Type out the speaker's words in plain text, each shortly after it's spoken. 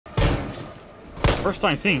First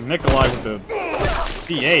time seeing Nikolai with the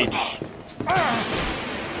BH.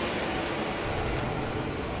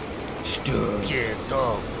 Get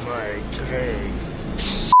off my train,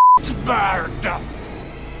 Sparta!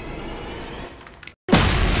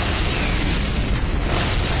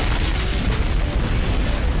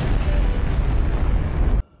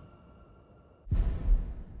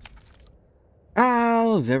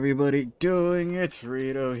 How's everybody doing? It's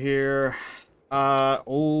Rito here.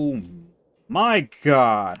 Oh my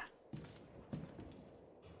god.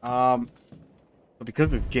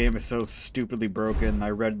 Because this game is so stupidly broken,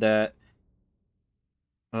 I read that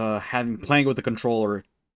playing with the controller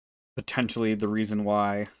potentially the reason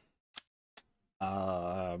why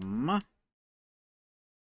the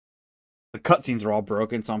cutscenes are all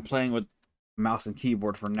broken, so I'm playing with mouse and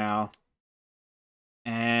keyboard for now.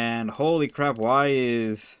 And holy crap, why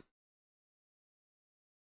is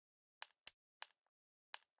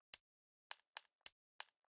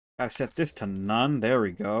gotta set this to none? There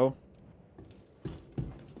we go.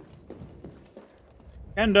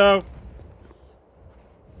 Endo!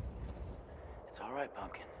 It's alright,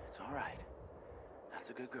 Pumpkin. It's alright. That's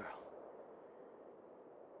a good girl.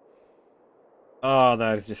 Oh,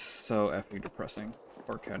 that is just so effing depressing.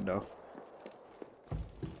 Poor Kendo.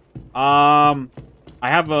 I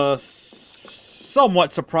have a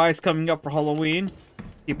somewhat surprise coming up for Halloween.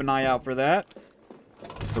 Keep an eye out for that.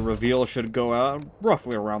 The reveal should go out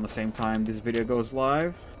roughly around the same time this video goes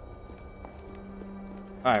live.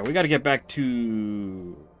 Alright, we gotta get back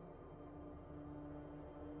to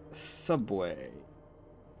the subway.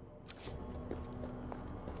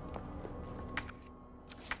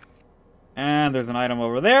 And there's an item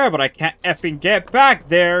over there, but I can't effing get back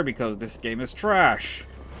there because this game is trash.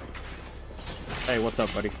 Hey, what's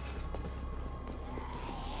up, buddy?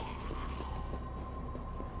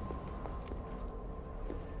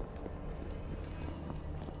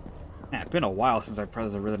 Man, it's been a while since I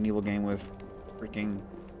pressed a Resident Evil game with freaking...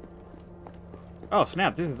 Oh,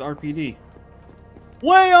 snap, this is RPD.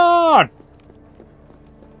 Leon!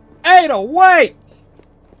 Ada, wait!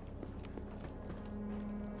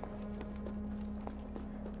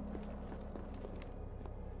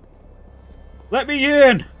 Let me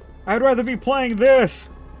in! I'd rather be playing this!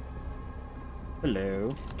 Hello.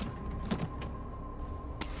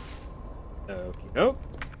 Okie doke.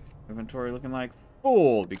 Inventory looking like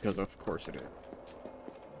full, because of course it is.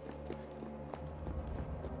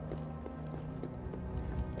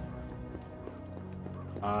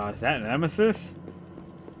 Is that Nemesis?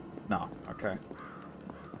 No, okay.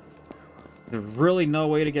 There's really no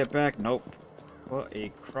way to get back? Nope. What a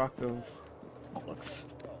crock of bollocks.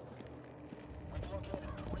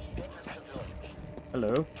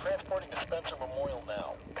 Hello. Transporting to Spencer Memorial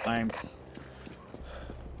now.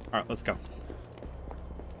 Alright, let's go.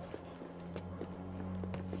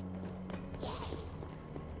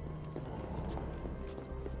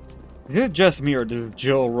 Is it just me, or does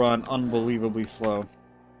Jill run unbelievably slow?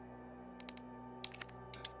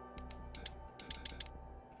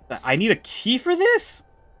 I need a key for this?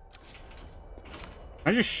 Can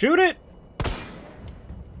I just shoot it?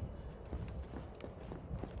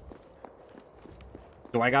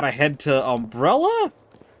 Do I gotta head to Umbrella?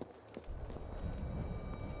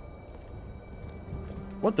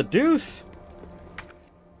 What the deuce?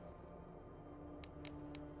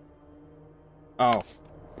 Oh.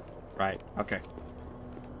 Right, okay.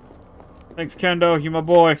 Thanks, Kendo. You my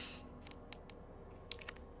boy.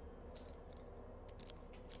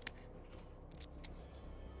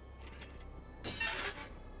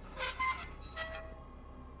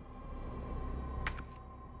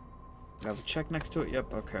 I have a check next to it?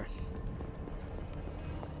 Yep, okay.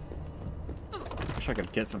 Wish I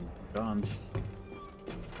could get some guns.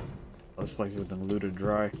 This place has been looted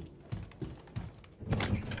dry.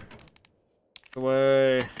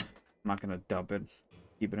 Away. I'm not gonna dump it.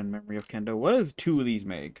 Keep it in memory of Kendo. What does 2 of these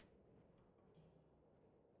make?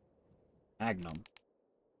 Magnum.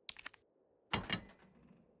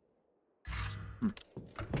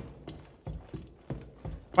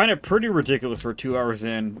 Find it pretty ridiculous for 2 hours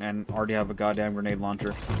in and already have a goddamn grenade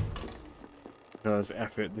launcher. Because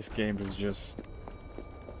F it, this game is just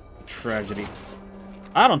a tragedy.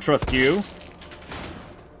 I don't trust you.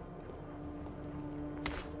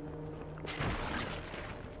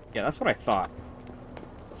 Yeah, that's what I thought.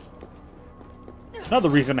 Another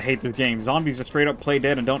reason I hate this game. Zombies just straight up play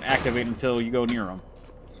dead and don't activate until you go near them.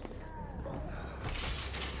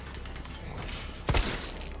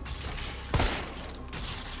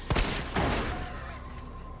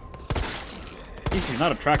 At least he's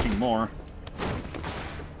not attracting more.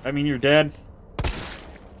 I mean, you're dead.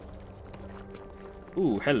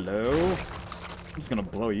 Ooh, hello. I'm just gonna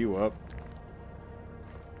blow you up.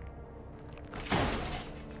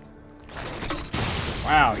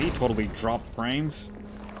 Wow, he totally dropped frames.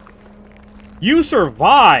 You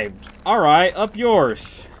survived! Alright, up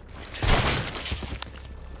yours.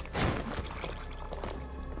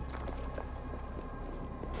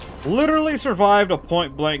 Literally survived a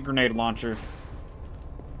point-blank grenade launcher.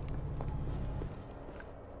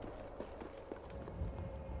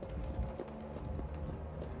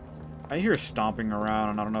 I hear stomping around,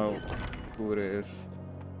 and I don't know who it is.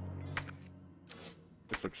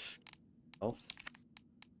 This looks... Oh.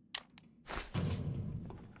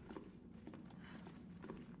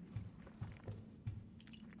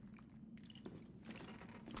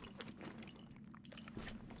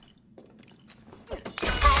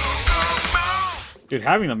 Dude,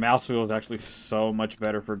 having the mouse wheel is actually so much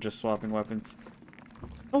better for just swapping weapons.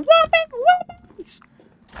 Swapping weapons!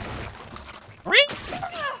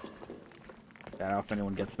 I don't know if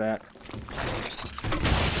anyone gets that.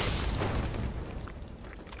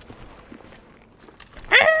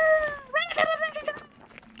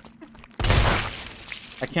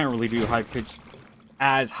 I can't really do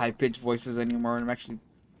high-pitched voices anymore, and it actually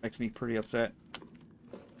makes me pretty upset.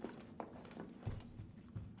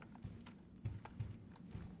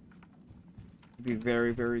 Be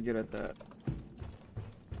very, very good at that.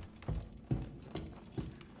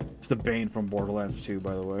 It's the Bane from Borderlands 2,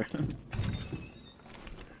 by the way.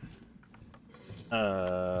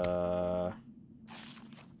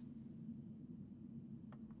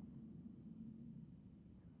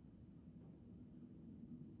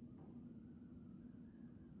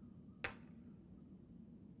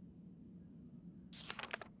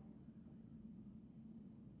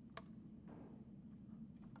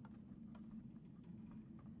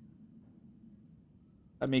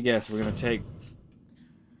 Let me guess, we're gonna take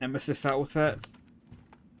Nemesis out with that?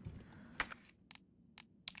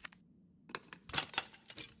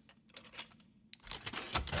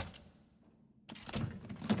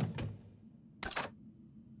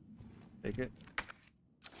 Take it.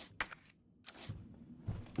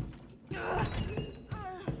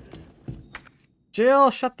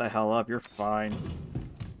 Jill, shut the hell up, you're fine.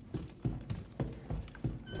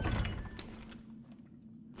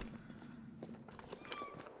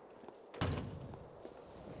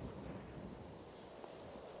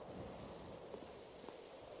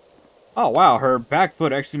 Oh wow, her back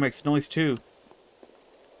foot actually makes noise too.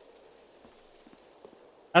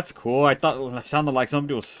 That's cool. I thought it sounded like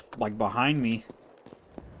somebody was like behind me.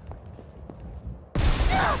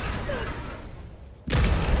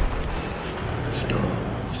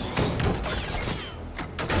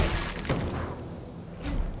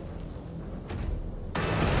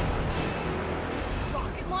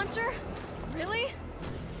 Rocket launcher? Really?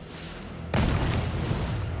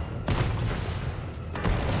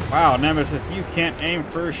 Wow, Nemesis, you can't aim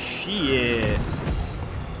for shit.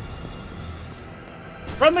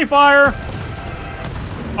 Friendly fire!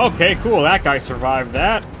 Okay, cool. That guy survived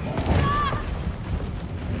that.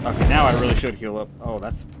 Okay, now I really should heal up. Oh,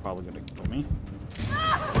 that's probably gonna kill me.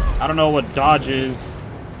 I don't know what dodge is.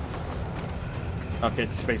 Okay,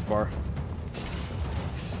 it's spacebar.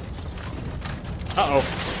 Uh-oh.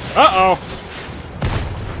 Uh-oh!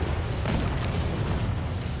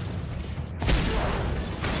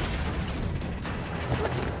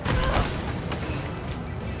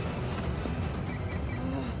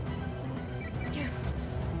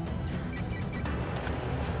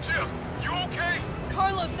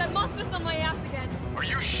 That monster's on my ass again. Are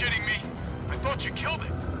you shitting me? I thought you killed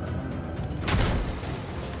it.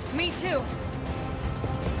 Me too.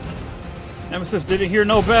 Nemesis didn't hear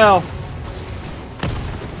no bell.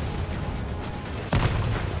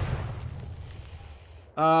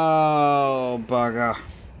 Oh, bugger.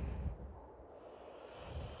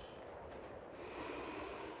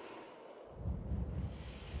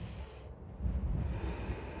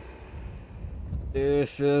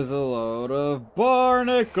 This is a load of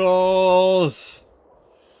barnacles.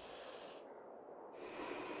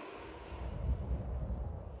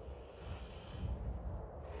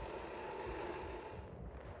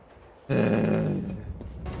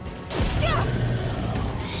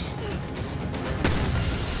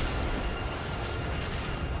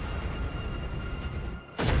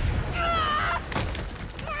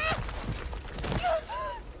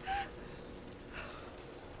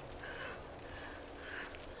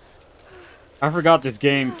 I forgot this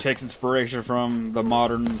game takes inspiration from the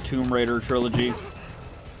modern Tomb Raider trilogy.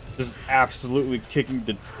 Just absolutely kicking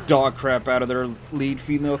the dog crap out of their lead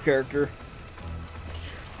female character.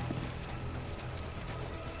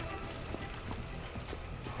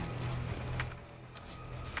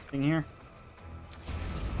 Thing here?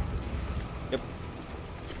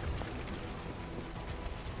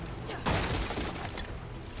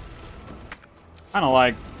 Kind of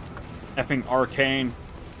like effing Arcane.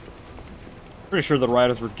 Pretty sure the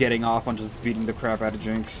writers were getting off on just beating the crap out of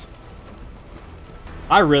Jinx.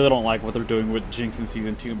 I really don't like what they're doing with Jinx in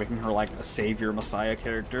Season 2, making her like a savior messiah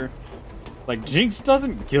character. Like, Jinx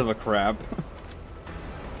doesn't give a crap.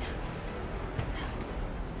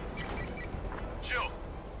 Jill,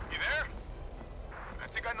 you there? I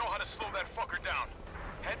think I know how to slow that fucker down.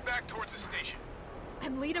 Head back towards the station.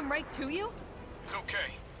 And lead him right to you? It's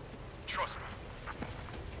okay. Trust me.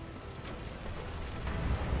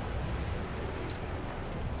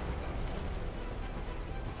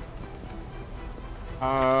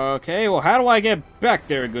 Okay, well, how do I get back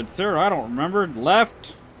there, good sir? I don't remember.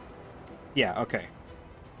 Left? Yeah, okay.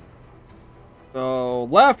 So,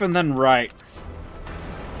 left and then right.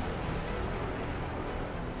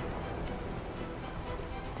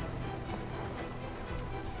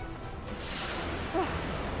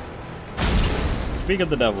 Speak of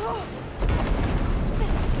the devil. This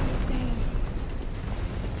is insane.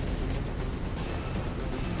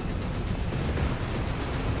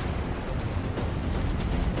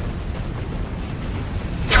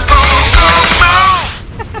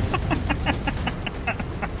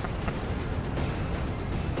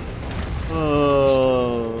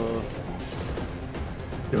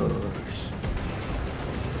 Doors.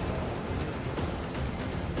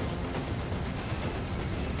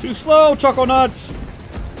 Too slow, Choco Nuts!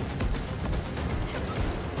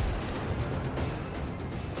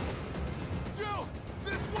 Jill,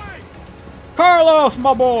 this way! Carlos,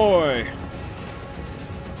 my boy!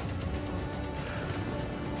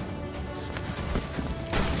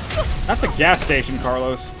 That's a gas station,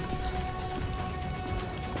 Carlos.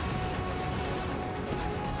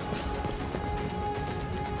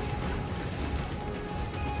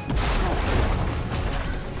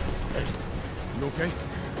 You okay?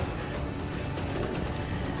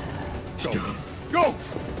 Go! Go!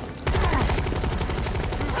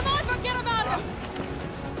 Come on, forget about him!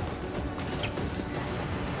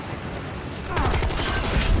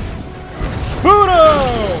 Spudo!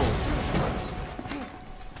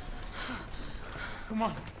 Come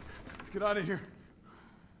on, let's get out of here.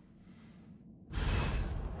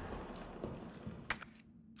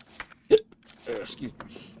 Excuse me.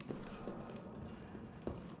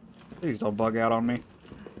 Please don't bug out on me.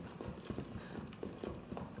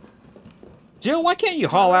 Jill, why can't you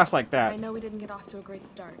haul ass like that? I know we didn't get off to a great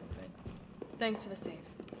start, but thanks for the save.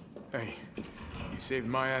 Hey, you saved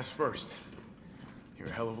my ass first. You're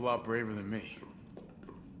a hell of a lot braver than me.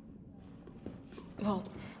 Well,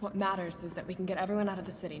 what matters is that we can get everyone out of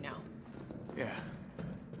the city now. Yeah.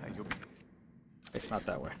 You'll be... It's not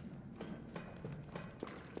that way.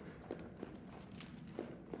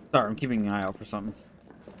 Sorry, I'm keeping an eye out for something.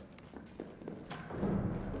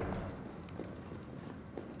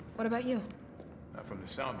 What about you? Not from the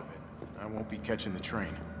sound of it. I won't be catching the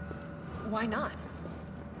train. Why not?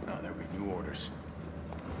 No, there'll be new orders.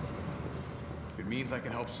 If it means I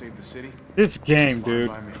can help save the city... This game, it's fine dude.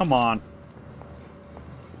 by me. Come on.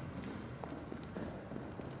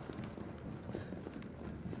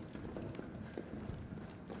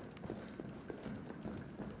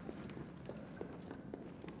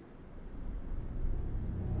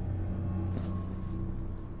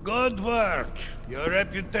 Good work. Your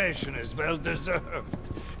reputation is well deserved.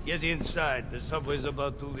 Get inside. The subway's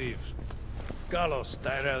about to leave. Carlos,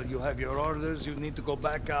 Tyrell, you have your orders. You need to go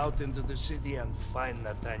back out into the city and find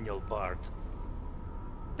Nathaniel Bart.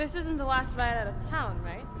 This isn't the last ride out of town,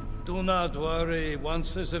 right? Do not worry.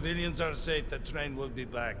 Once the civilians are safe, the train will be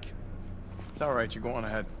back. It's all right. You go on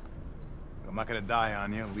ahead. I'm not gonna die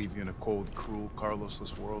on you, leave you in a cold, cruel,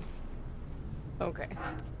 Carlosless world. Okay.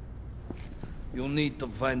 You need to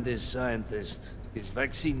find this scientist. His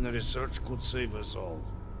vaccine research could save us all.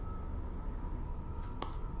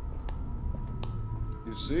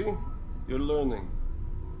 You see? You're learning.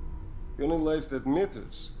 The only life that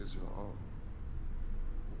matters is your own.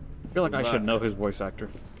 I feel like I should know his voice actor.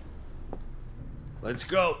 Let's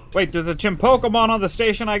go. Wait, there's a Chim Pokemon on the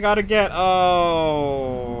station I gotta get.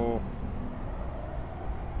 Oh.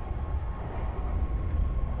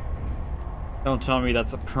 Don't tell me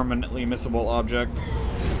that's a permanently missable object.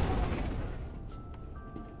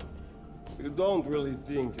 You don't really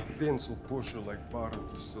think a pencil pusher like Bart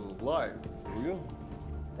is still alive, do you?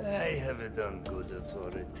 I have it on good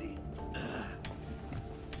authority.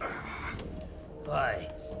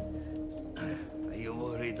 Why? Are you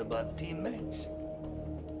worried about teammates?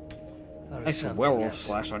 Or Nice something werewolf else?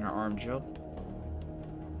 slash on your arm, Jill.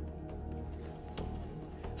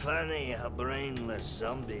 Funny how brainless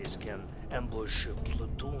zombies can ambush a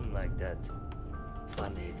platoon like that.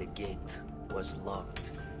 Funny the gate was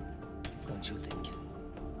locked. Don't you think?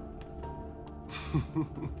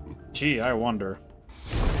 Gee, I wonder.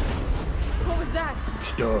 What was that?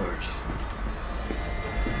 S.T.A.R.S.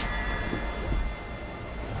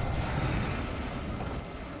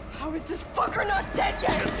 How is this fucker not dead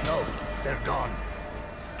yet? Just know they're gone.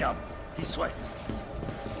 Come, he sweats.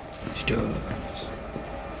 S.T.A.R.S.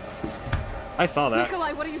 I saw that.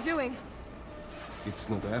 Nikolai, what are you doing? It's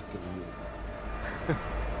not after you.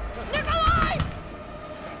 Nikolai!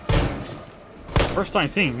 First time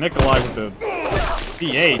seeing Nikolai with the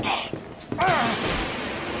BH.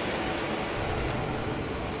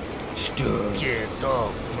 S.T.A.R.S. Get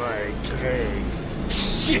off my train.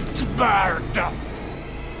 Shit bird!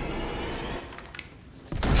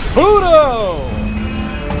 Pluto!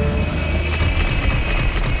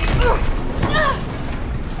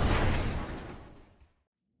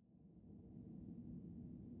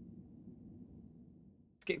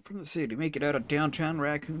 Escape from the city. Make it out of downtown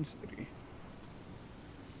Racoon City.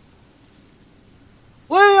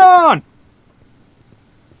 Leon!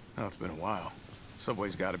 Oh, it's been a while.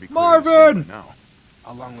 Subway's got to be clear Marvin! now.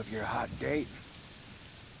 Along with your hot date.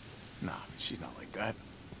 Nah, she's not like that.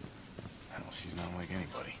 Hell, she's not like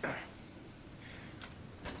anybody.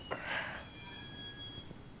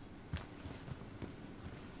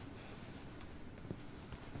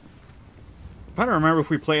 I don't remember if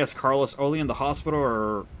we play as Carlos only in the hospital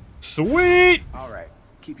or... Sweet! Alright,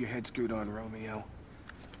 keep your head screwed on, Romeo.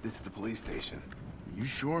 This is the police station. You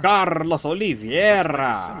sure? Carlos Looks like a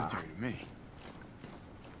Oliveira. cemetery to me.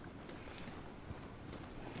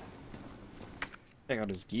 Check out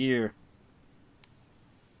his gear.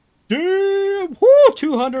 Damn! Whoo!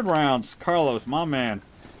 200 rounds. Carlos, my man.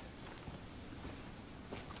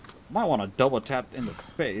 Might want to double tap in the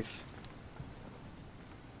face.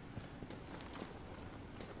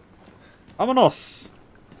 Vámonos!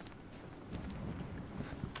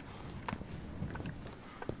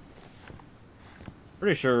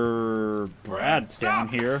 Pretty sure Brad's down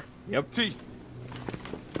here. Yep. T.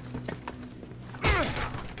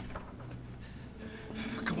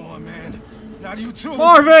 Come on, man. Not you too.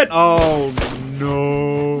 Marvin! Oh,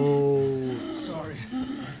 no. Sorry.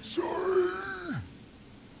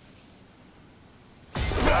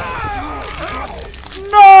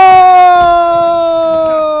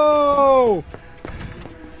 No!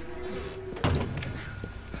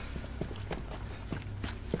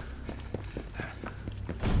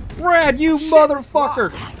 Brad, you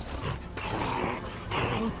motherfucker!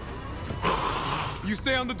 You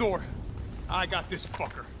stay on the door. I got this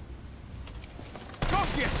fucker.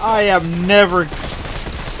 I am never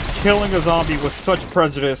killing a zombie with such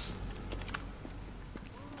prejudice.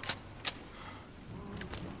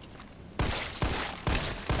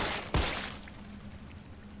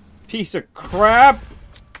 Piece of crap!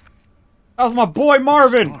 That was my boy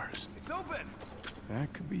Marvin! S.T.A.R.S. It's open.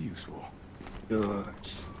 That could be useful. Good.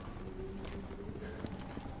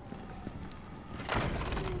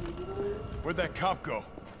 Where'd that cop go?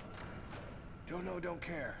 Don't know, don't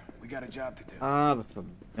care. We got a job to do. Ah, the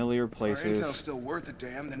familiar Our intel's places. still worth a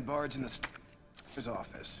damn, then barge in the his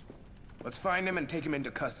office. Let's find him and take him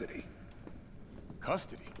into custody.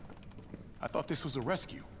 Custody? I thought this was a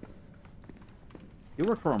rescue. You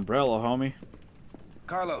work for Umbrella, homie.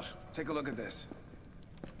 Carlos, take a look at this.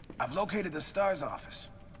 I've located the S.T.A.R.S office.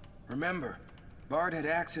 Remember, Bard had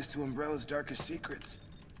access to Umbrella's darkest secrets.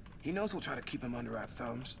 He knows we'll try to keep him under our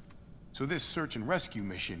thumbs. So this search and rescue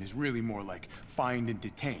mission is really more like find and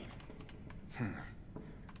detain.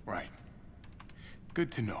 Right.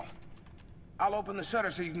 Good to know. I'll open the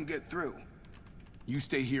shutter so you can get through. You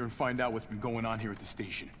stay here and find out what's been going on here at the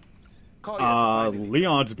station. Call you if I find anything.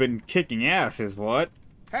 Leon's been kicking ass, is what?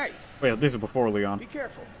 Hey, Wait, this is before Leon. be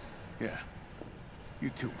careful. Yeah. You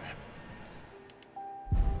too, man.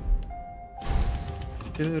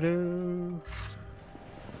 Doo-doo.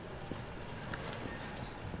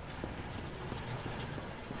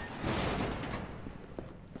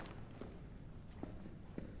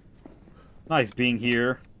 Nice being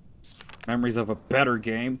here. Memories of a better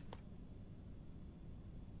game.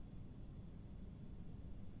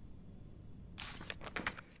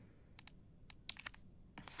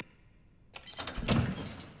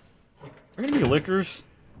 Are gonna be liquors?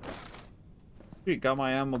 Dude, got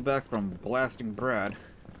my ammo back from blasting Brad.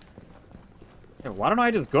 Yeah, why don't I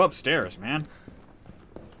just go upstairs, man?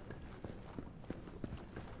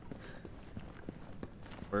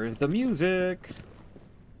 Where's the music?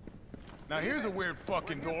 Now here's a weird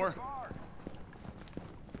fucking door.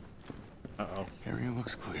 Uh-oh. Area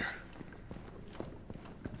looks clear.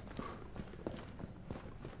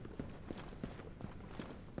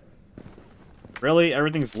 Really?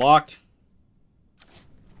 Everything's locked?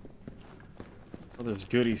 Oh, there's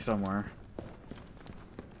goodies somewhere.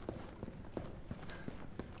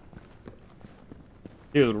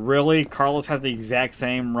 Dude, really? Carlos has the exact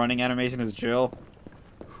same running animation as Jill?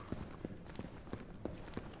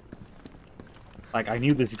 Like, I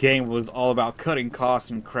knew this game was all about cutting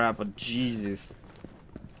costs and crap, but Jesus.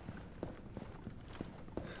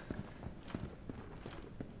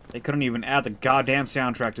 They couldn't even add the goddamn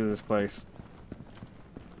soundtrack to this place.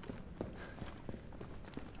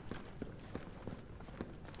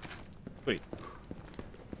 Wait.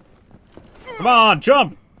 Come on,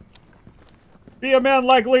 jump! Be a man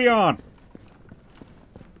like Leon!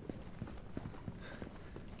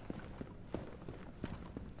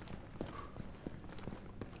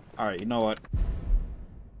 Alright, you know what?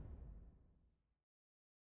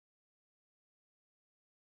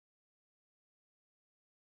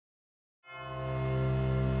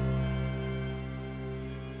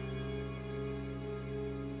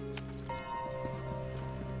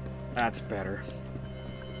 That's better.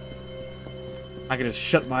 I can just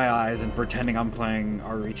shut my eyes and pretending I'm playing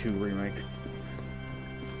RE2 Remake.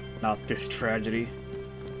 Not this tragedy.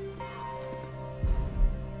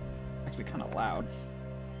 Actually kind of loud.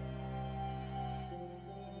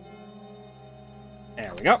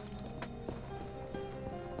 There we go.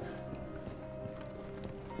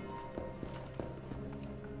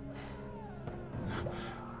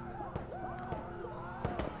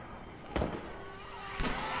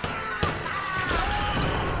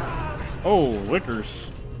 Oh,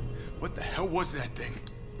 liquors. What the hell was that thing?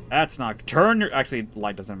 That's not... Turn your... Actually,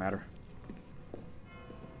 light doesn't matter.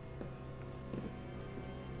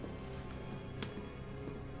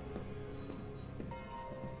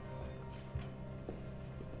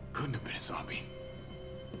 Couldn't have been a zombie.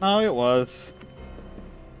 No, it was.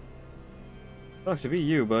 Sucks to be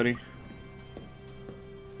you, buddy.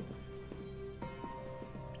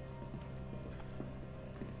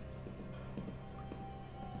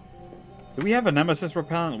 Do we have a Nemesis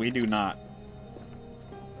repellent? We do not.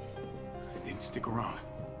 It didn't stick around.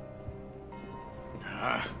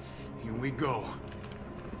 Ah, here we go.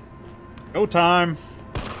 Go time.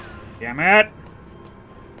 Damn it.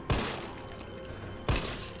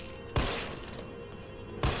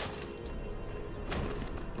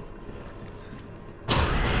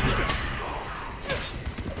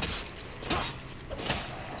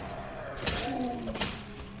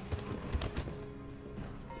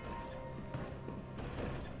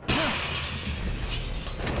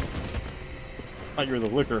 Thought you were the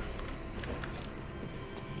liquor.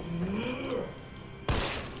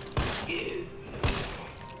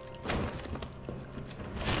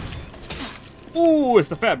 Ooh, it's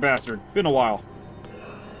the fat bastard. Been a while.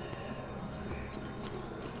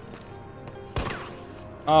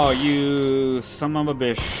 Oh, you son of a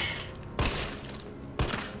bitch.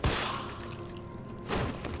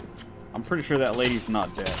 I'm pretty sure that lady's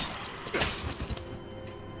not dead.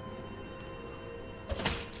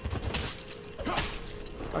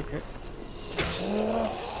 Okay.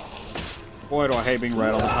 Boy, do I hate being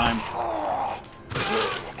right all the time.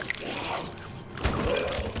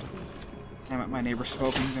 Damn it, my neighbor's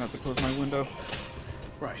smoking. I'm gonna have to close my window.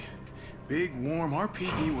 Right. Big, warm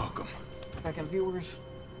RPD welcome. Second viewers.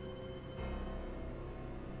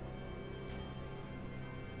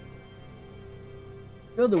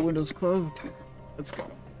 The other window's closed. Let's go.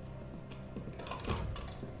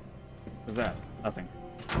 What's that? Nothing.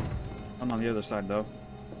 I'm on the other side, though.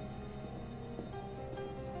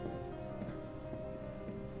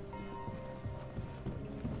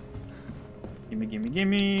 Gimme, gimme,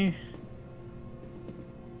 gimme.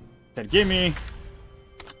 Said gimme.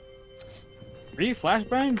 3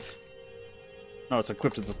 flashbangs? No, it's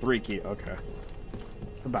equipped with the 3 key. Okay.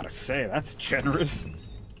 I'm about to say, that's generous.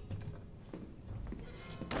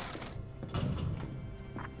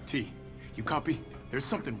 T, you copy? There's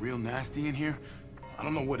something real nasty in here. I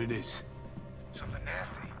don't know what it is. Something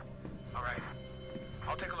nasty. All right.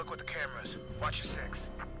 I'll take a look with the cameras. Watch your 6.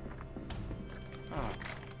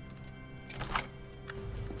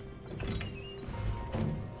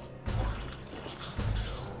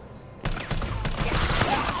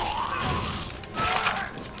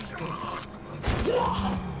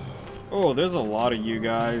 Oh, there's a lot of you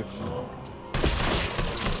guys.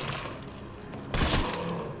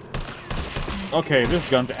 Okay, this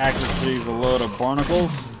gun's accuracy is a load of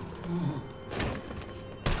barnacles.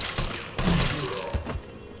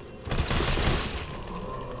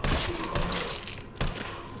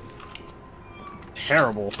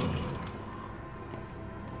 Terrible.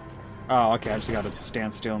 Oh, okay, I just gotta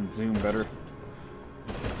stand still and zoom better.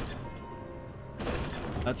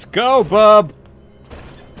 Let's go, bub!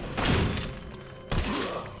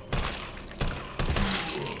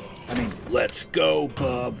 Let's go,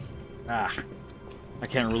 bub. Ah. I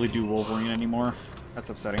can't really do Wolverine anymore. That's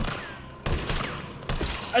upsetting.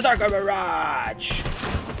 Azarka Barrage!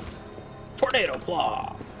 Tornado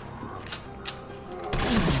Claw!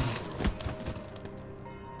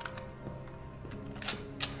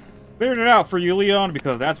 Cleared it out for you, Leon,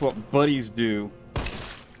 because that's what buddies do.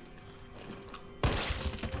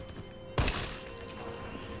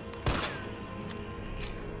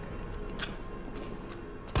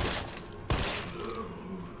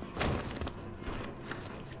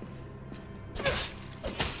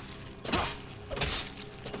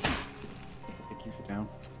 Down.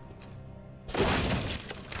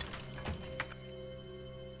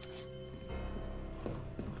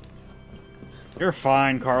 You're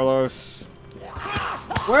fine, Carlos.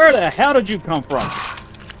 Where the hell did you come from?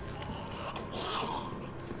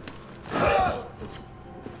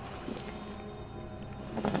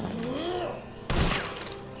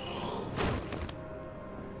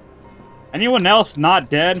 Anyone else not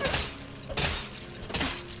dead?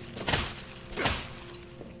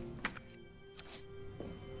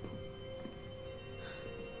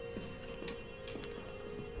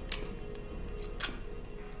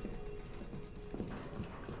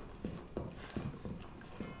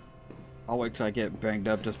 I'll wait till I get banged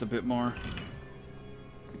up just a bit more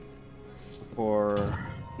before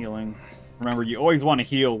healing. Remember, you always want to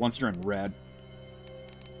heal once you're in red.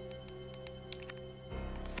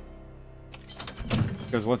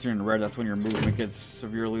 Because once you're in red, that's when your movement gets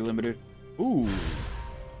severely limited. Ooh.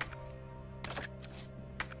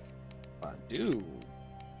 I do.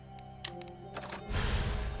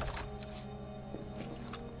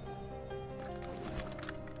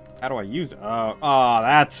 How do I use it? Oh,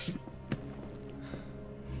 that's...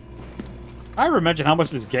 I ever mention how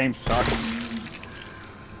much this game sucks?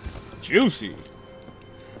 Juicy.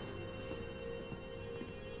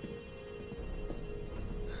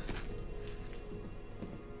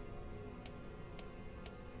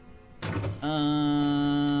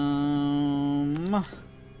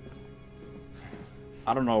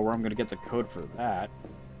 I don't know where I'm gonna get the code for that.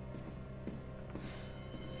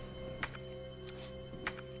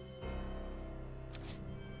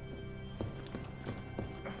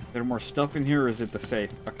 Is there more stuff in here, or is it the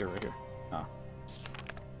safe? Okay, right here. Ah.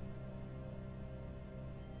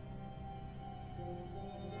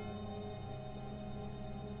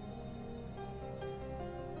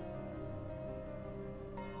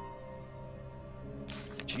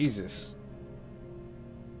 Jesus.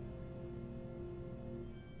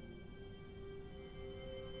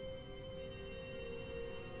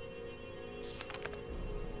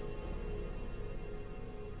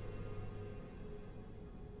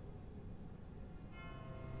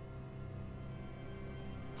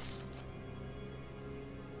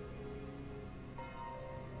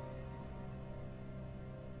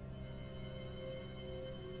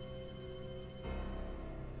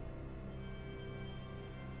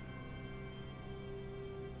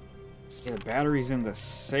 Yeah, batteries in the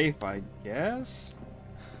safe, I guess.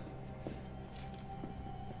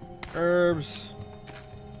 Herbs.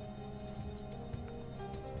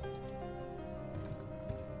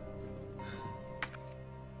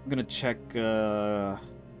 I'm gonna check the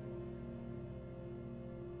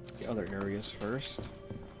other areas first.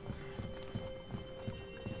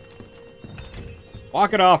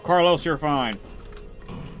 Walk it off, Carlos, you're fine.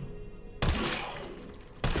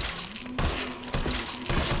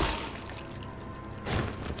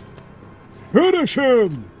 Finish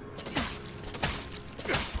him!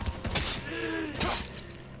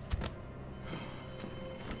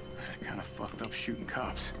 Kind of fucked up shooting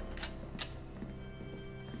cops.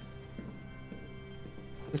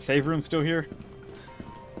 The save room still here?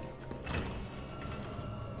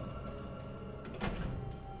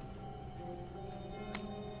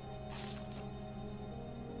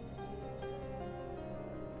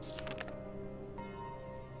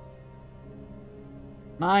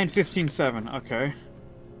 Nine 15-7. Okay.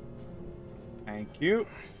 Thank you.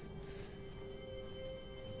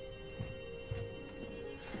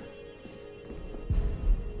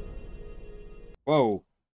 Whoa.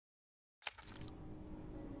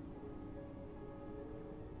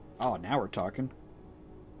 Oh, now we're talking.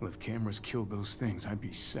 Well, if cameras killed those things, I'd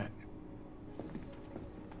be set.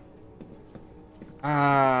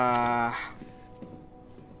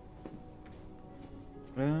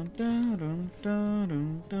 Dun, dun, dun, dun,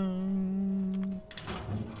 dun, dun.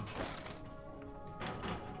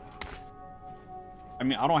 I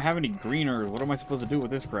mean, I don't have any greeners. What am I supposed to do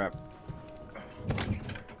with this crap?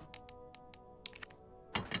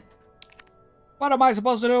 What am I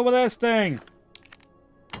supposed to do with this thing?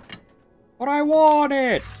 What I want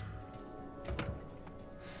it!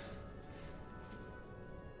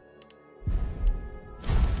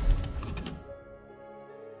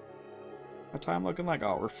 time looking like?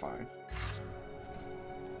 Oh, we're fine.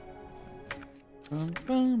 Bum,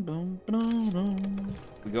 bum, bum, bum, bum.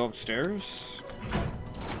 We go upstairs.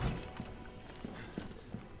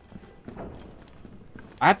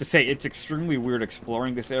 I have to say, it's extremely weird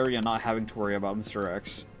exploring this area and not having to worry about Mr.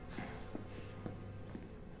 X.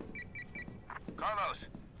 Carlos,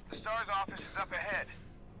 the S.T.A.R.S office is up ahead.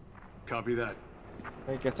 Copy that.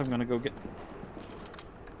 I guess I'm gonna go get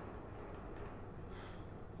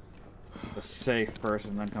the safe first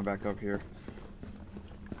and then come back up here.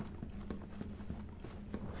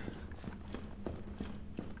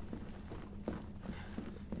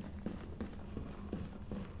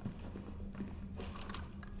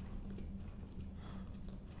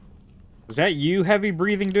 Was that you heavy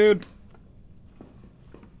breathing, dude?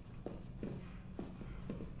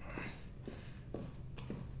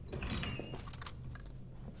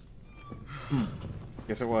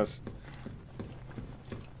 Guess it was.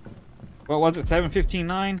 What was it?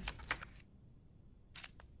 7:15.9?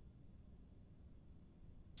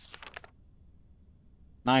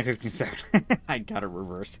 $9.57. I got it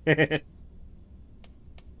reversed. Damn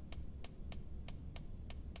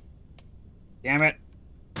it.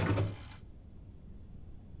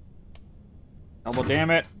 Double damn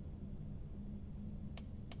it.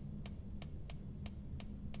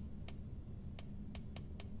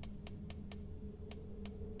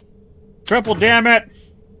 Triple damn it.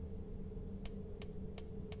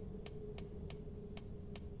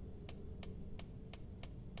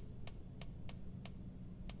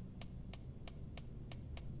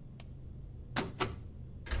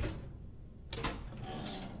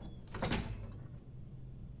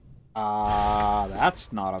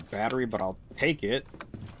 That's not a battery, but I'll take it.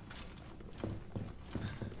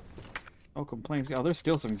 No complaints. Oh, there's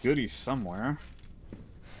still some goodies somewhere.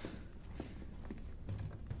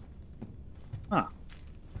 Huh.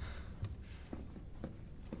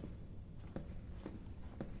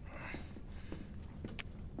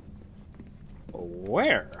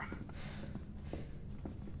 Where?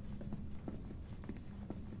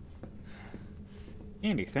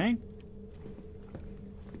 Anything?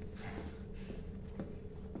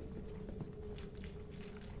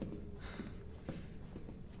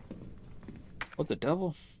 What the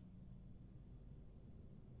devil?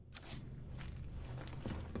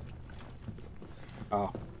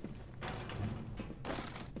 Oh.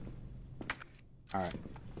 Alright.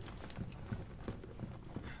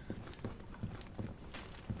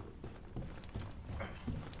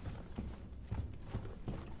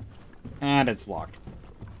 And it's locked.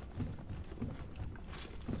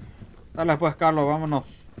 Dale pues, Carlos, vámonos.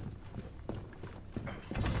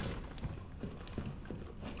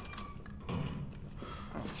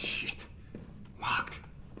 Shit. Locked.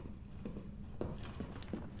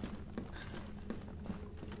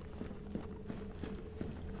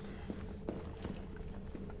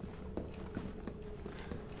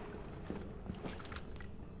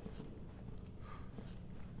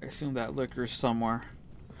 I assume that liquor's somewhere.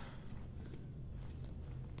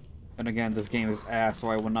 And again, this game is ass, so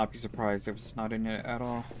I would not be surprised if it's not in it at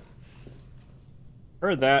all.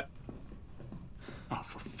 Heard that. Oh,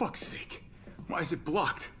 for fuck's sake. Why is it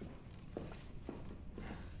blocked?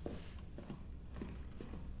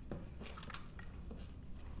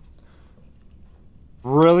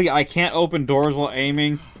 Really? I can't open doors while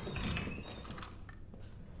aiming?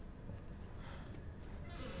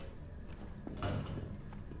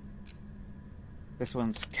 This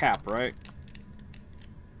one's Cap, right?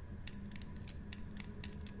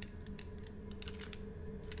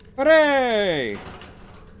 Hooray!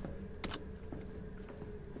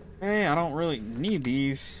 Hey, I don't really need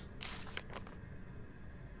these.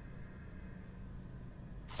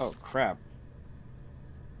 Oh, crap.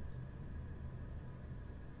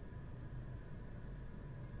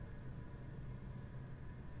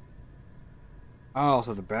 Oh,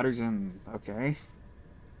 so the battery's in... Okay.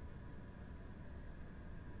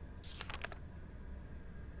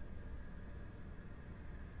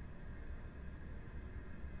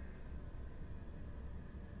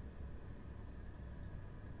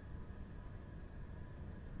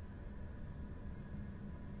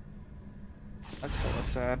 That's hella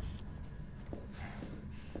sad.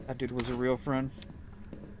 That dude was a real friend.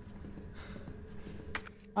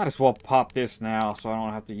 Might as well pop this now so I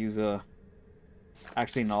don't have to use a...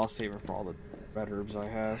 Actually, no, I'll save it for all the red herbs I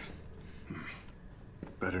have.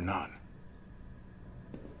 Better not.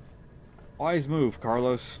 Wise move,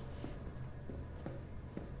 Carlos.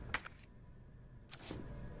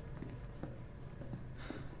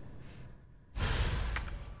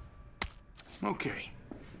 Okay.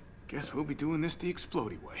 Guess we'll be doing this the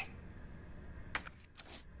explodey way.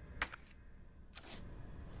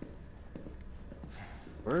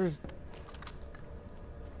 Where's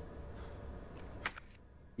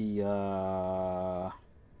the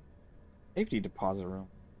safety deposit room?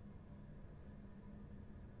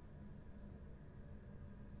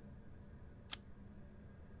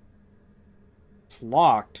 It's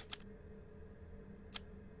locked.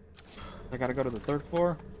 I gotta go to the 3rd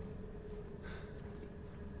floor.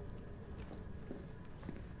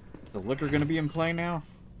 The liquor gonna be in play now?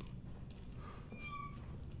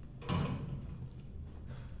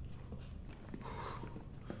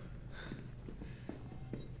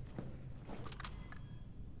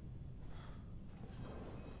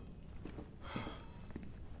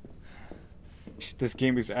 This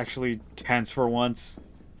game is actually tense for once.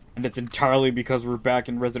 And it's entirely because we're back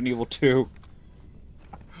in Resident Evil 2.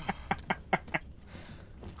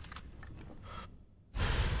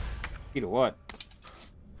 Eat a what?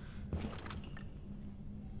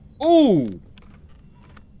 Ooh!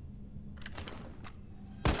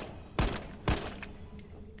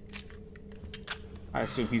 I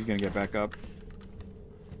assume he's gonna get back up.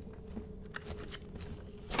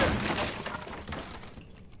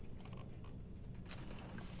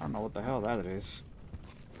 I don't know what the hell that is.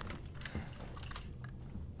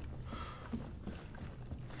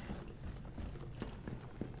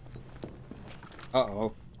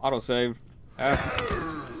 Uh-oh. Autosave. Where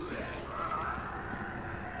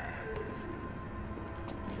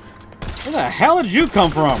the hell did you come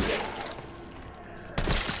from?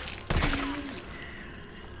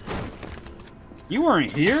 You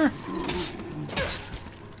weren't here?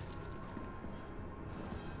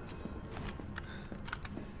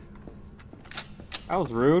 That was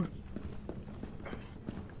rude.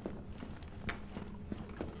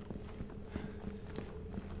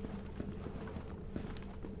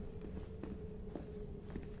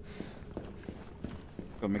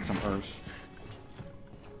 Go make some herbs.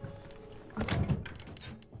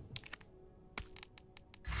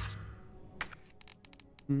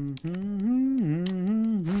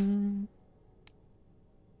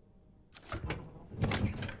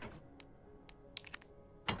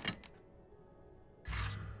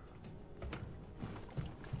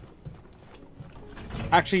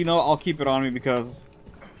 Actually, you know, I'll keep it on me because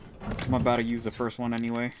I'm about to use the first one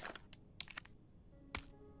anyway.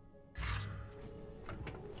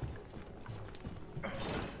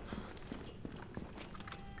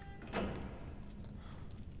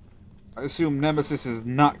 I assume Nemesis is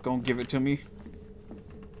not gonna give it to me.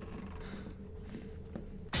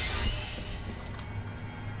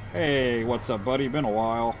 Hey, what's up, buddy? Been a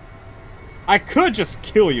while. I could just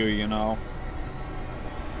kill you, you know.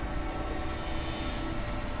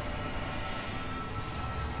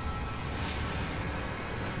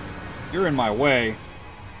 You're in my way.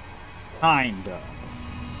 Kinda.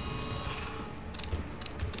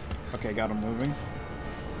 Okay, got him moving.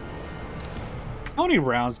 How many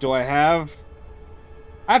rounds do I have?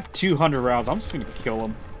 I have 200 rounds. I'm just gonna kill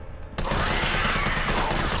him.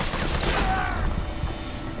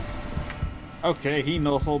 Okay, he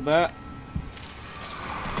no-sold that.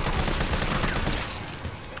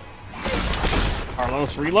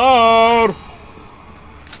 Carlos, reload!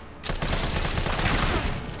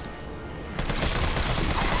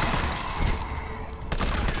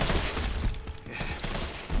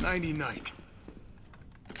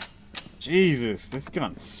 Jesus, this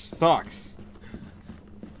gun sucks.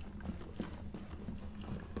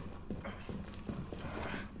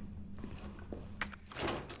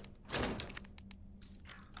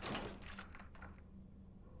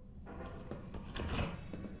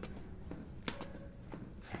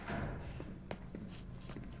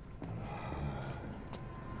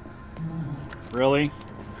 Really?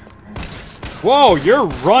 Whoa, you're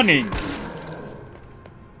running!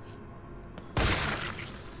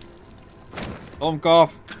 Don't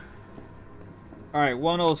cough. Alright,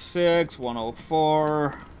 106,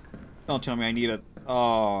 104. Don't tell me I need a...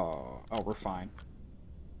 Oh, we're fine.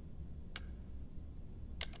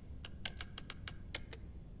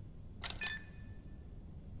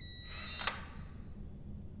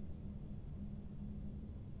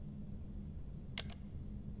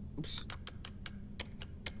 Oops.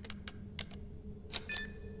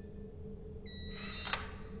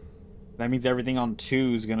 That means everything on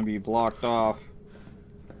 2 is going to be blocked off.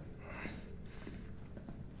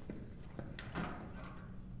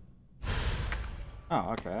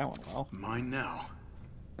 Oh, okay, that went well. Mine now.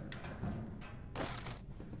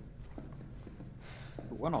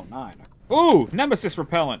 109. Ooh, Nemesis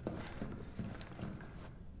repellent.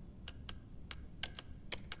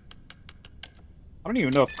 I don't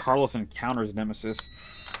even know if Carlos encounters Nemesis.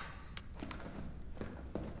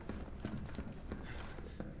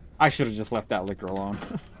 I should have just left that liquor alone.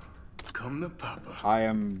 Come to Papa. I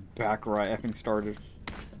am back where I effing started.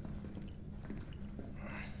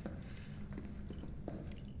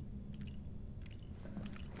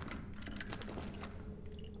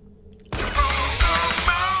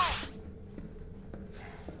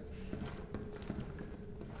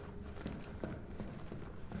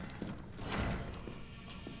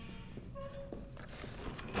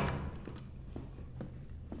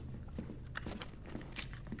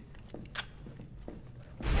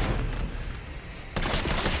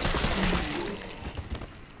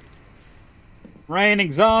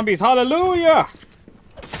 Raining zombies, hallelujah!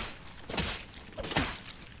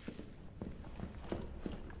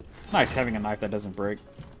 Nice having a knife that doesn't break.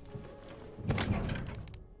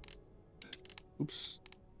 Oops.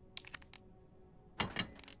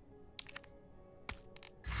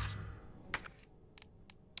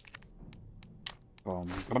 Bum,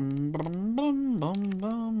 bum, bum, bum, bum,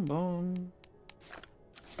 bum, bum.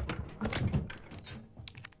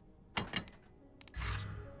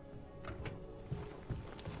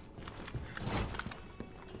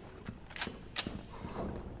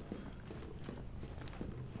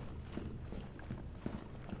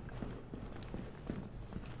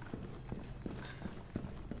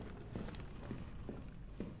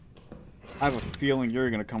 I have a feeling you're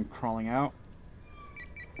gonna come crawling out.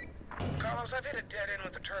 Carlos, I've hit a dead end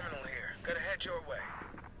with the terminal here. Gotta head your way.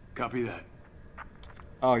 Copy that.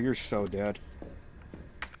 Oh, you're so dead.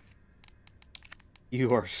 You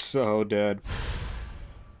are so dead.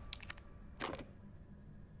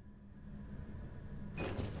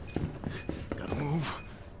 Gotta move.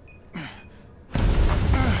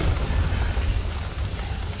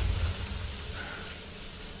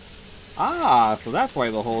 Ah, so that's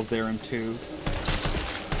why the hole's there in 2.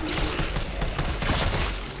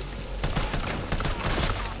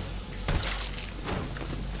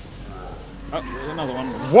 Oh, there's another one.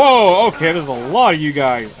 Whoa, okay, there's a lot of you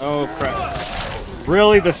guys. Oh, crap.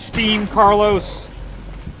 Really? The steam, Carlos?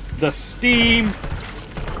 The steam?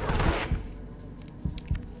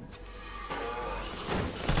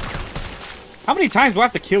 How many times do I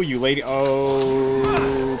have to kill you, lady?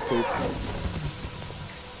 Oh, poop.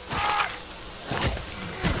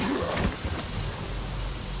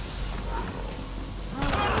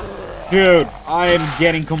 Dude, I am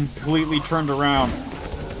getting completely turned around.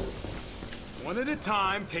 One at a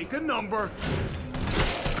time, take a number.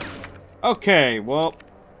 Okay, well.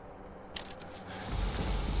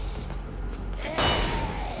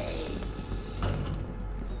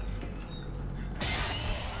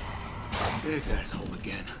 This asshole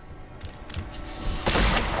again.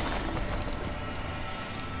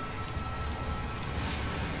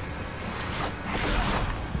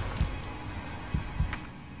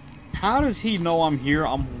 How does he know I'm here?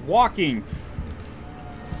 I'm walking.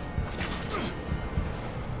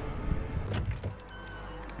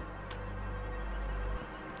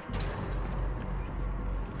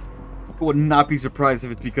 I would not be surprised if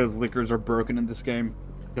it's because liquors are broken in this game.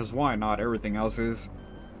 Because why not? Everything else is.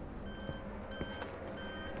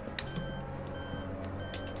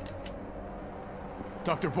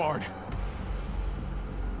 Dr. Bard.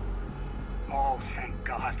 Oh, thank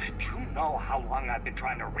God. Do you know how long I've been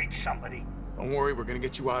trying to reach somebody? Don't worry, we're gonna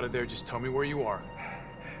get you out of there. Just tell me where you are.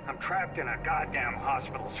 I'm trapped in a goddamn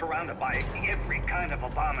hospital, surrounded by every kind of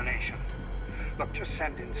abomination. Look, just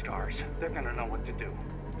send in S.T.A.R.S. They're gonna know what to do.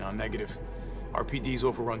 No, negative. RPD's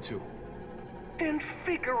overrun too. Then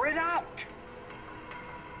figure it out!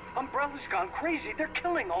 Umbrella's gone crazy. They're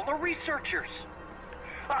killing all the researchers.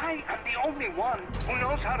 I am the only one who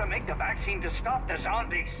knows how to make the vaccine to stop the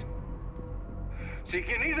zombies. So you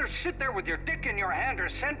can either sit there with your dick in your hand or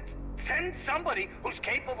send somebody who's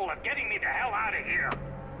capable of getting me the hell out of here.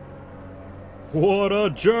 What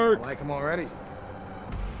a jerk! Like him already?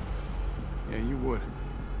 Yeah, you would.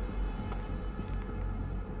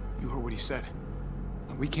 You heard what he said.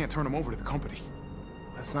 We can't turn him over to the company.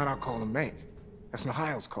 That's not our call to make. That's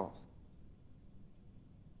Mikhail's call.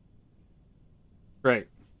 Great.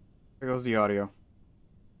 There goes the audio.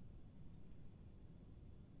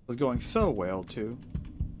 It was going so well, too.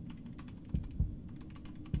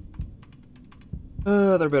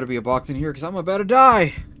 There better be a box in here, because I'm about to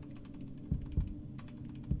die.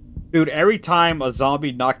 Dude, every time a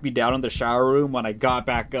zombie knocked me down in the shower room, when I got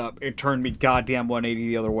back up, it turned me goddamn 180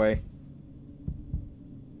 the other way.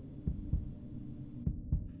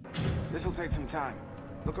 This'll take some time.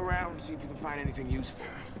 Look around, see if you can find anything useful.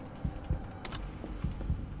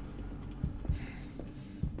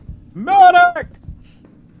 Medic!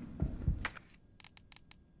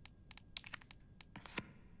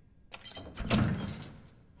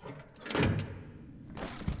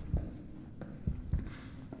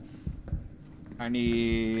 I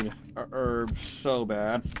need a herb so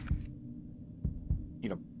bad.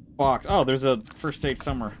 Need a box. Oh, there's a first aid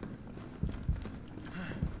somewhere.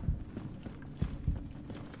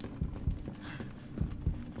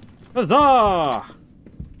 Huzzah! I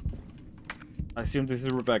assume this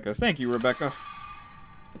is Rebecca's. Thank you, Rebecca.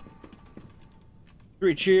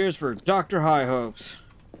 3 cheers for Dr. High Hopes.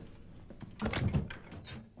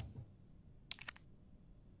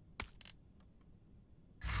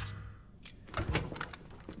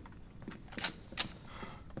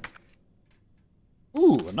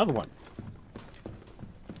 Ooh, another one.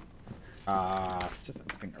 It's just a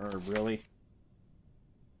fucking herb, really.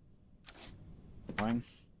 Fine.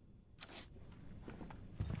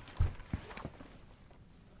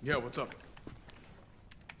 Yeah, what's up?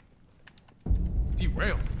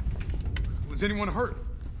 Derailed. Was anyone hurt?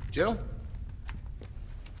 Jill?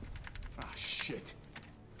 Ah, shit.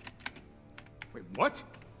 Wait, what?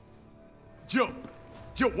 Jill!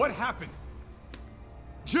 Jill, what happened?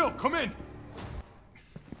 Jill, come in!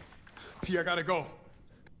 T, I gotta go.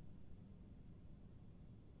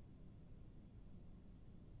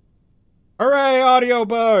 Hooray, audio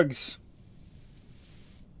bugs!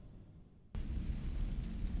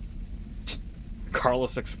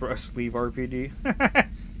 Carlos Express leave RPD.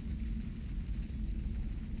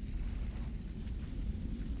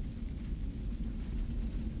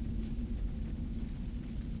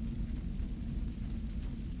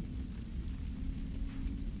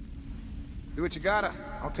 Do what you gotta.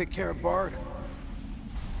 I'll take care of Bard.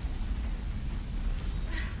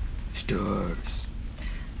 S.T.A.R.S.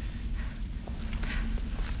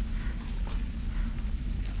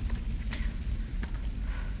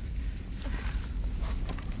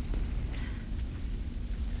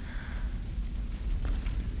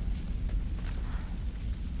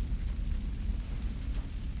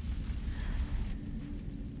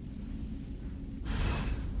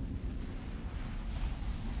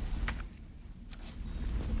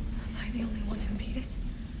 Am I the only one who made it?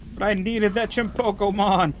 But I needed that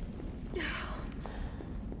Chimpokemon.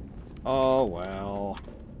 Oh well.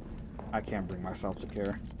 I can't bring myself to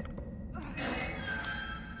care.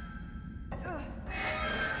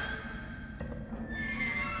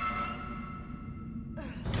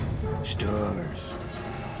 S.T.A.R.S.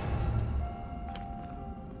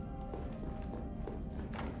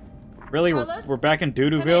 Really? Carlos? We're back in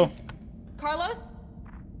Doodoo-ville? Come in. Carlos?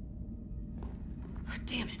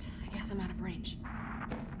 Damn it. I guess I'm out of range.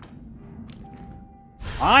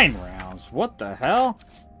 9 rounds? What the hell?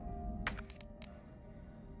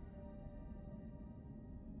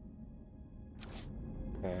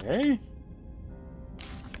 Okay.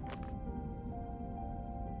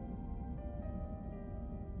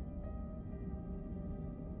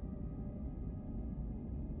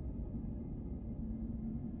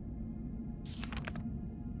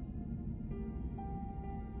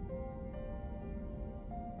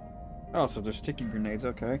 Oh, so they're sticky grenades,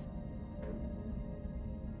 okay.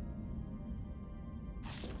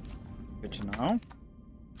 Good to know.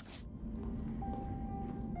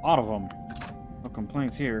 A lot of them. No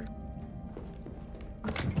complaints here.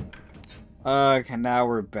 Okay, now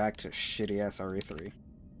we're back to shitty-ass RE3.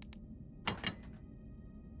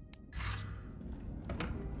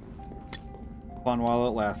 Fun while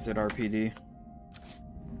it lasted, RPD.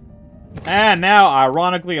 And now,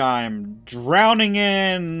 ironically, I'm drowning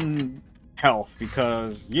in health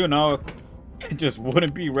because, you know, it just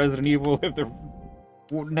wouldn't be Resident Evil if there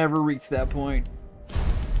would never reach that point.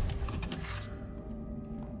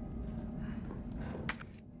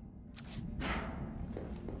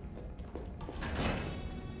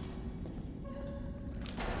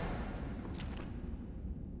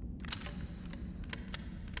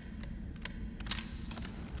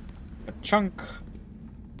 A chunk.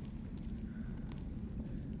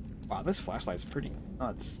 Wow, this flashlight's pretty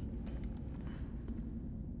nuts.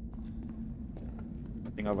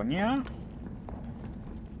 Nothing over here.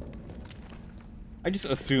 I just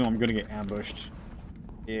assume I'm gonna get ambushed.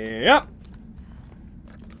 Yep.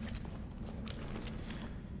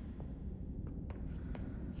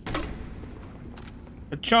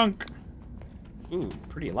 A chunk. Ooh,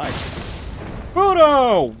 pretty light.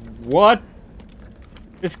 Budo! What?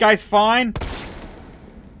 This guy's fine?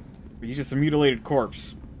 But he's just a mutilated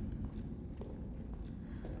corpse.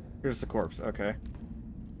 Here's the corpse, okay.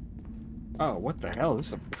 Oh, what the hell? This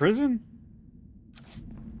is a prison?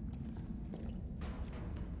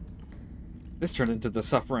 This turned into the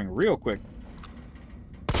suffering real quick.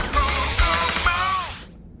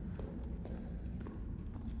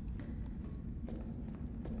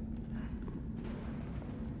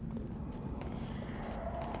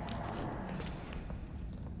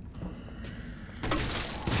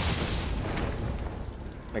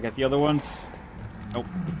 I got the other ones. Nope.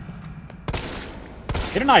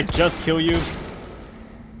 Didn't I just kill you?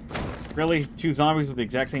 Really? 2 zombies with the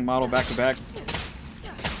exact same model back to back?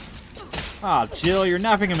 Ah, Jill, you're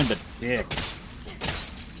napping him in the dick.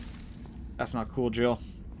 That's not cool, Jill.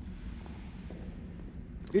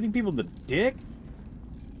 Shooting people in the dick?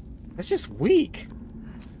 That's just weak.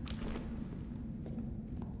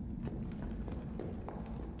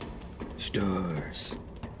 S.T.A.R.S.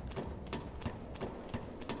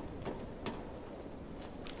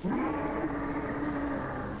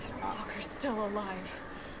 Walker's still alive.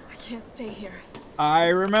 I can't stay here. I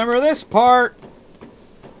remember this part.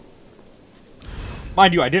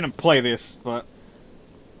 Mind you, I didn't play this, but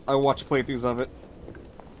I watched playthroughs of it.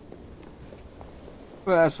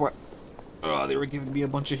 But that's what. Oh, they were giving me a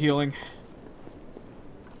bunch of healing.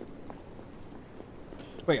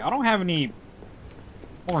 Wait, I don't have any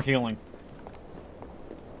more healing.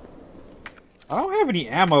 I don't have any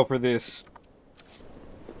ammo for this.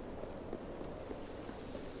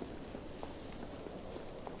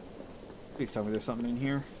 Please tell me there's something in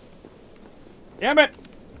here. Damn it!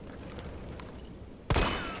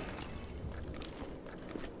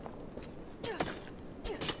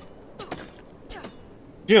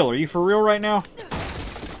 Jill, are you for real right now?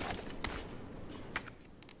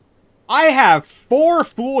 I have 4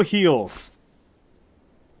 full heals.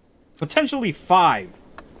 Potentially 5.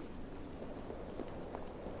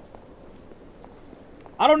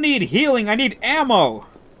 I don't need healing, I need ammo.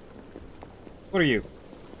 What are you?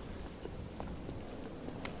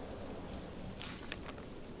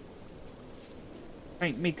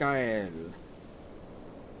 Saint Mikael.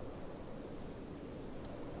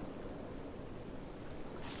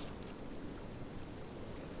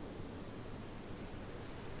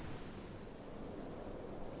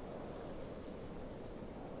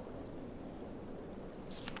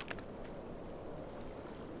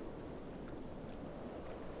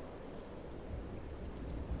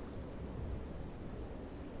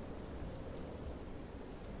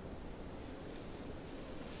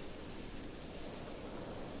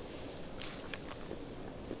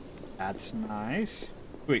 That's nice.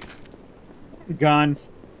 Wait. Gun.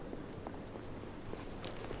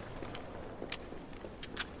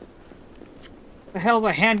 What the hell is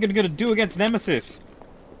a handgun gonna do against Nemesis?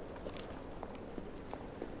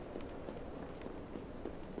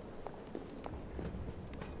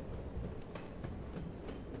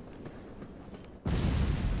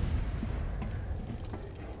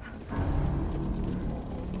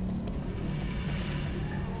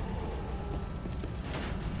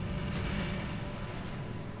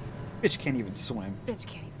 Bitch can't even swim. Bitch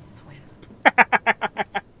can't even swim.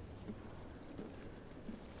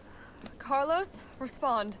 Carlos,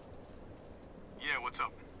 respond. Yeah, what's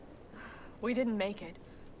up? We didn't make it.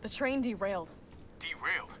 The train derailed.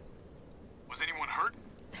 Derailed? Was anyone hurt?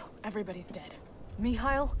 No, everybody's dead.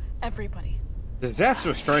 Mikhail, everybody.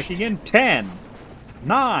 Disaster striking in 10,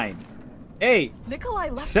 9, 8, Nikolai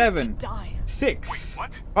left 7, us to die. 6, Wait,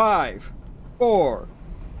 what? 5, 4,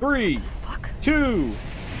 3, Fuck. 2,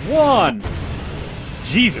 1.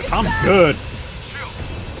 Jesus, I'm good. Jill!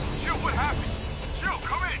 Jill, what happened? Jill,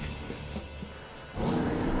 come in!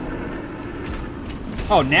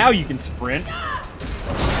 Oh, now you can sprint.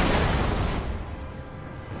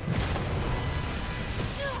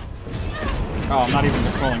 Oh, I'm not even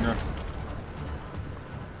controlling her.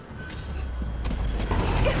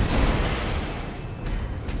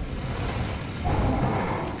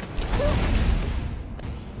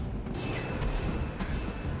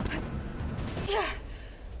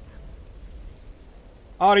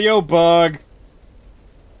 Audio bug.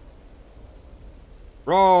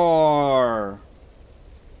 Roar.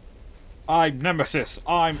 I'm Nemesis.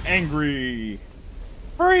 I'm angry.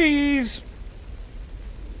 Freeze.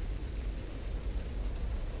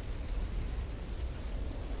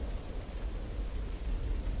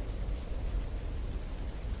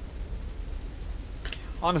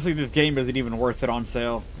 Honestly, this game isn't even worth it on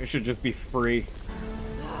sale. It should just be free.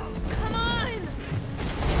 Come on!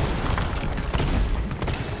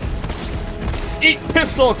 Eat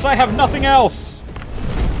pistol, because I have nothing else!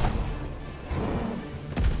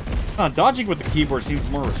 Dodging with the keyboard seems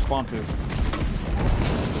more responsive.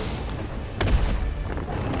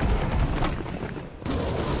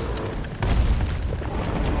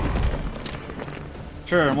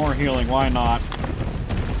 Sure, more healing, why not?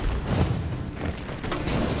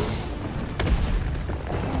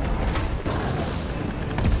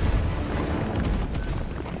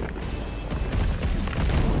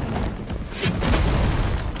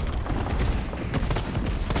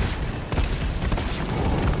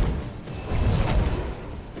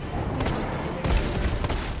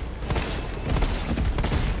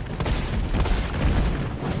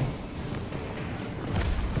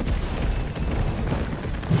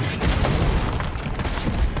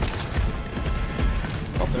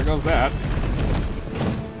 knows that.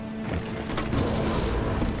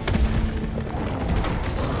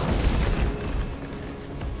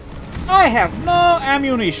 I have no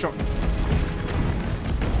ammunition.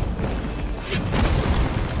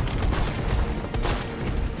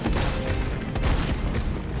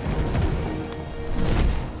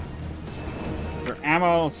 Is there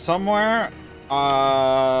ammo somewhere?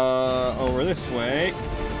 Over this way.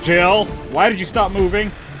 Jill, why did you stop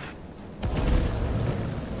moving?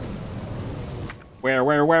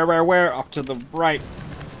 Where? Off to the right.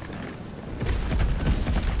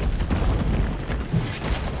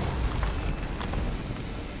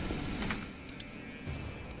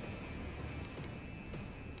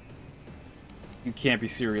 You can't be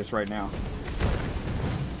serious right now.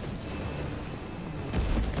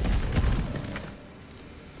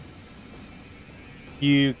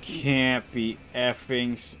 You can't be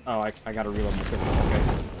effing... Oh, I gotta reload my pistol. Okay.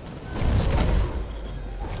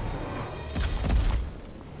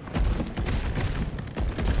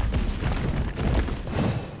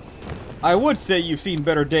 I would say you've seen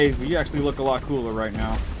better days, but you actually look a lot cooler right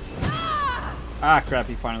now. Ah, crap,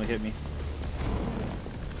 he finally hit me.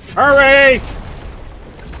 Hurry!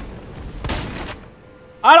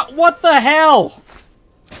 What the hell?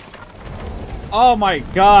 Oh my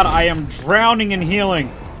god, I am drowning in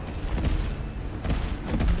healing.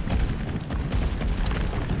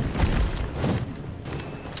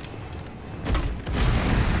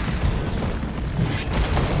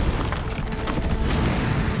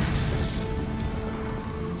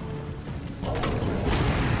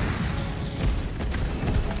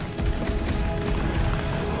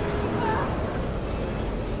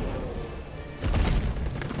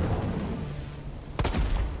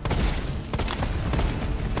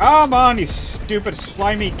 Come on, you stupid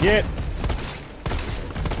slimy git.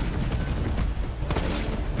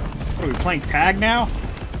 What, are we playing tag now?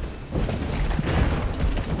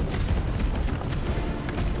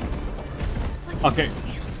 Okay,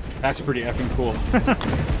 that's pretty effing cool.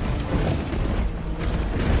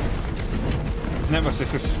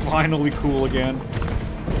 Nemesis is finally cool again.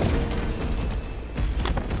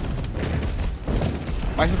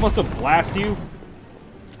 Am I supposed to blast you?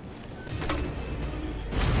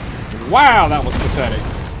 Wow, that was pathetic.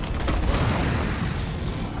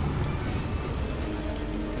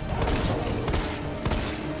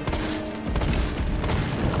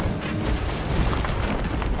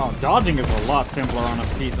 Oh, dodging is a lot simpler on a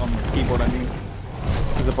piece on the keyboard. I mean,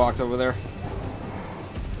 there's a box over there.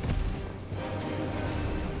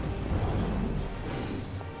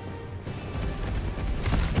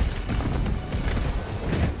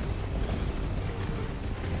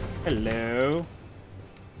 Hello.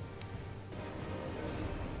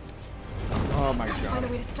 Oh my god. Find a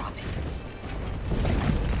way to stop it.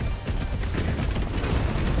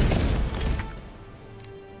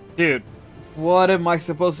 Dude, what am I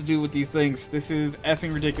supposed to do with these things? This is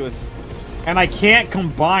effing ridiculous. And I can't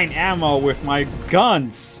combine ammo with my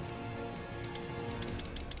guns.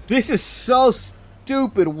 This is so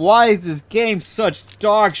stupid. Why is this game such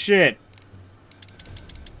dog shit?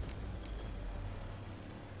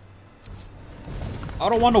 I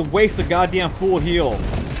don't want to waste a goddamn full heal.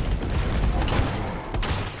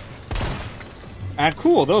 And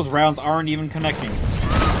cool, those rounds aren't even connecting.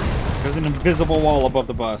 There's an invisible wall above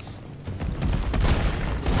the bus.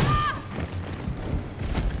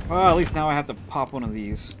 Well, at least now I have to pop one of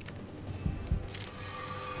these.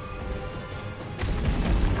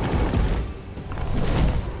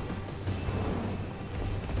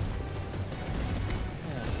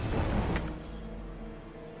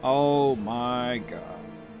 Oh my god.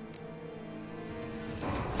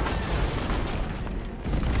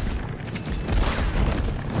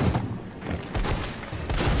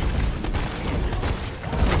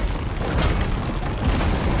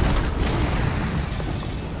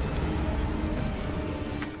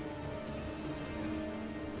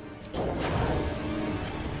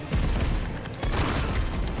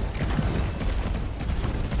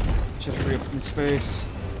 Just free up some space.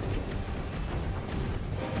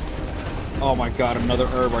 Oh my god, another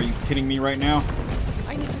herb. Are you kidding me right now?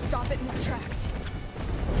 I need to stop it in its tracks.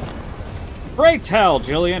 Pray tell,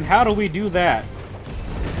 Jillian, how do we do that?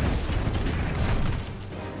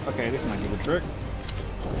 Okay, this might be the trick.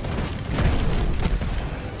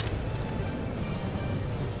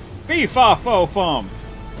 Fee fa fo fum.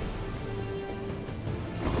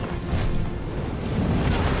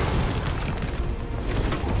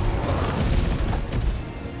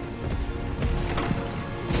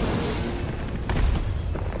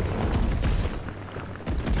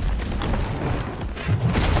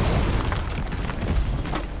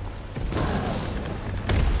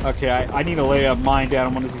 Okay, I need to lay a mine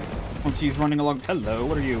down once he's running along. Hello,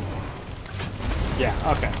 what are you? Yeah,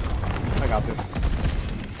 okay. I got this.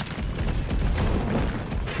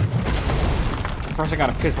 First I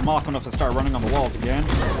gotta piss him off enough to start running on the walls again.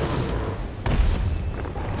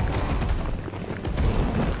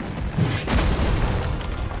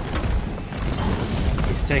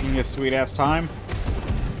 He's taking his sweet ass time.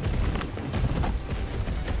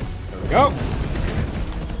 There we go.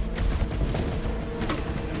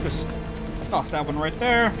 Just toss that one right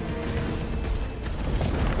there.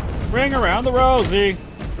 Ring around the rosy.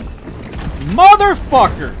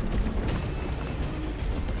 Motherfucker!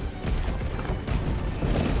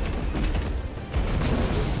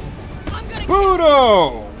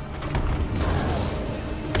 Budo!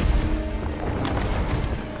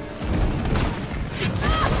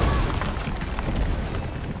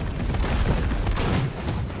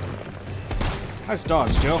 Nice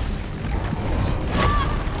dodge, Jill.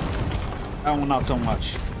 That one not so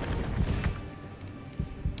much.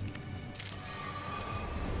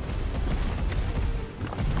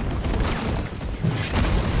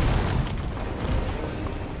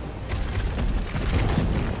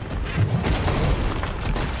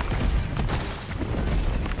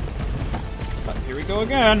 Here we go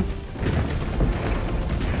again.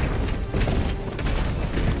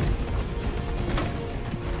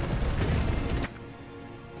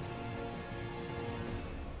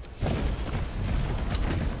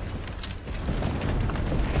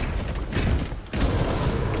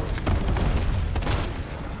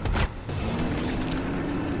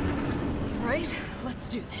 Right, let's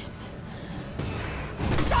do this.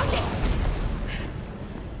 Suck it!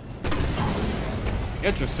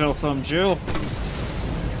 Get yourself some, Jill.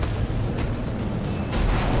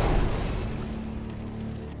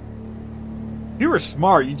 You were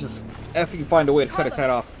smart. You just effing find a way to cut his head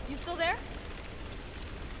off. You still there?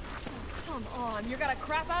 Oh, come on. You're gonna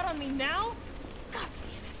crap out on me now? God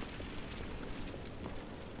damn it.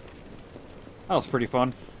 That was pretty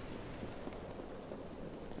fun.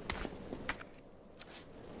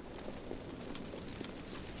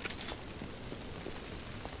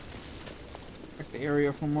 Check the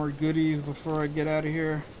area for more goodies before I get out of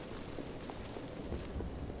here.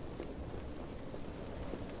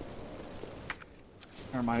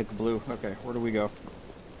 Never mind, it's blue. Okay, where do we go?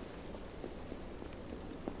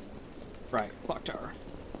 Right, clock tower.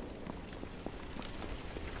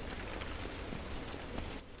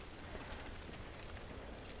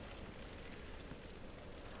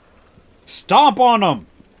 Stomp on them!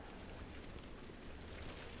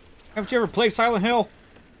 Haven't you ever played Silent Hill?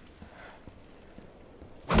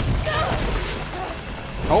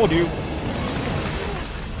 Told you.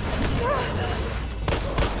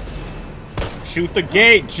 Shoot the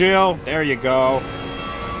gate, Jill. There you go.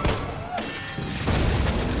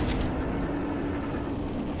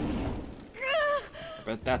 I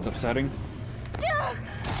bet that's upsetting.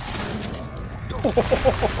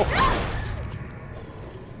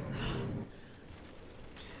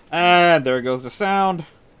 And there goes the sound.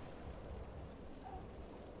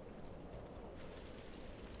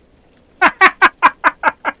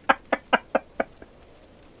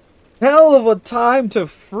 Hell of a time to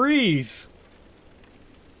freeze.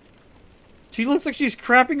 She looks like she's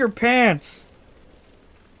crapping her pants.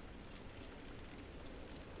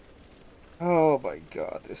 Oh my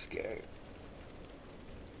god, this game.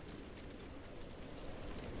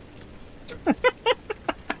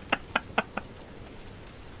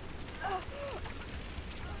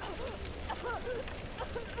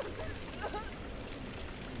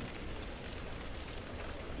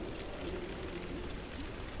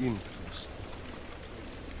 Interesting.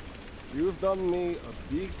 You've done me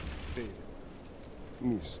a big favor,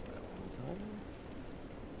 Miss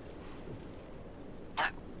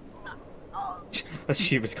Valentine.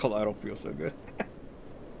 Achievements called I Don't Feel So Good.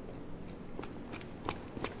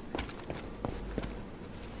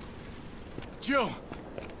 Jill!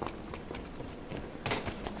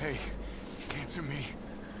 Hey, answer me.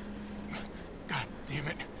 God damn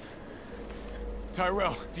it.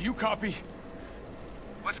 Tyrell, do you copy?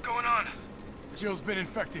 What's going on? Jill's been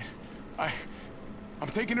infected. I'm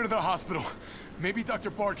taking her to the hospital. Maybe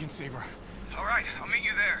Dr. Bard can save her. All right, I'll meet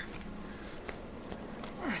you there.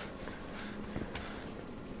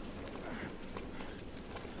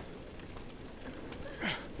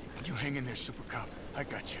 You hang in there, Super Cop. I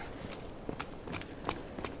got you.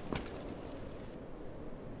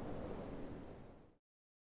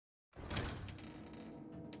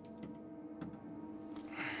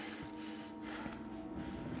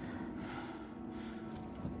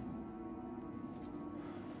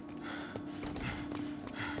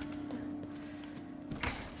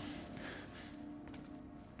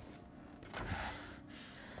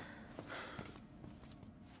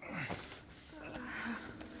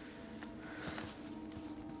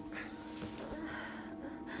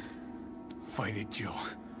 fight it, Jill.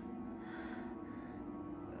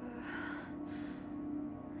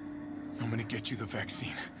 I'm gonna get you the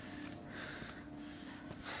vaccine.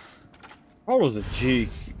 What was a G?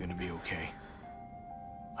 You're gonna be okay.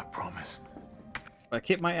 I promise. I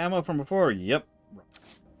kept my ammo from before. Yep.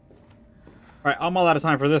 Alright, I'm all out of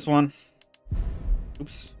time for this one.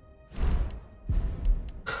 Oops.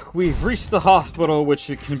 We've reached the hospital,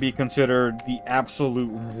 which can be considered the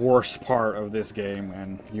absolute worst part of this game,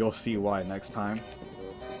 and you'll see why next time.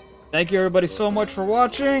 Thank you everybody so much for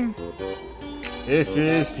watching. This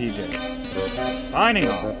is PJ, signing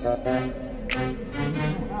off.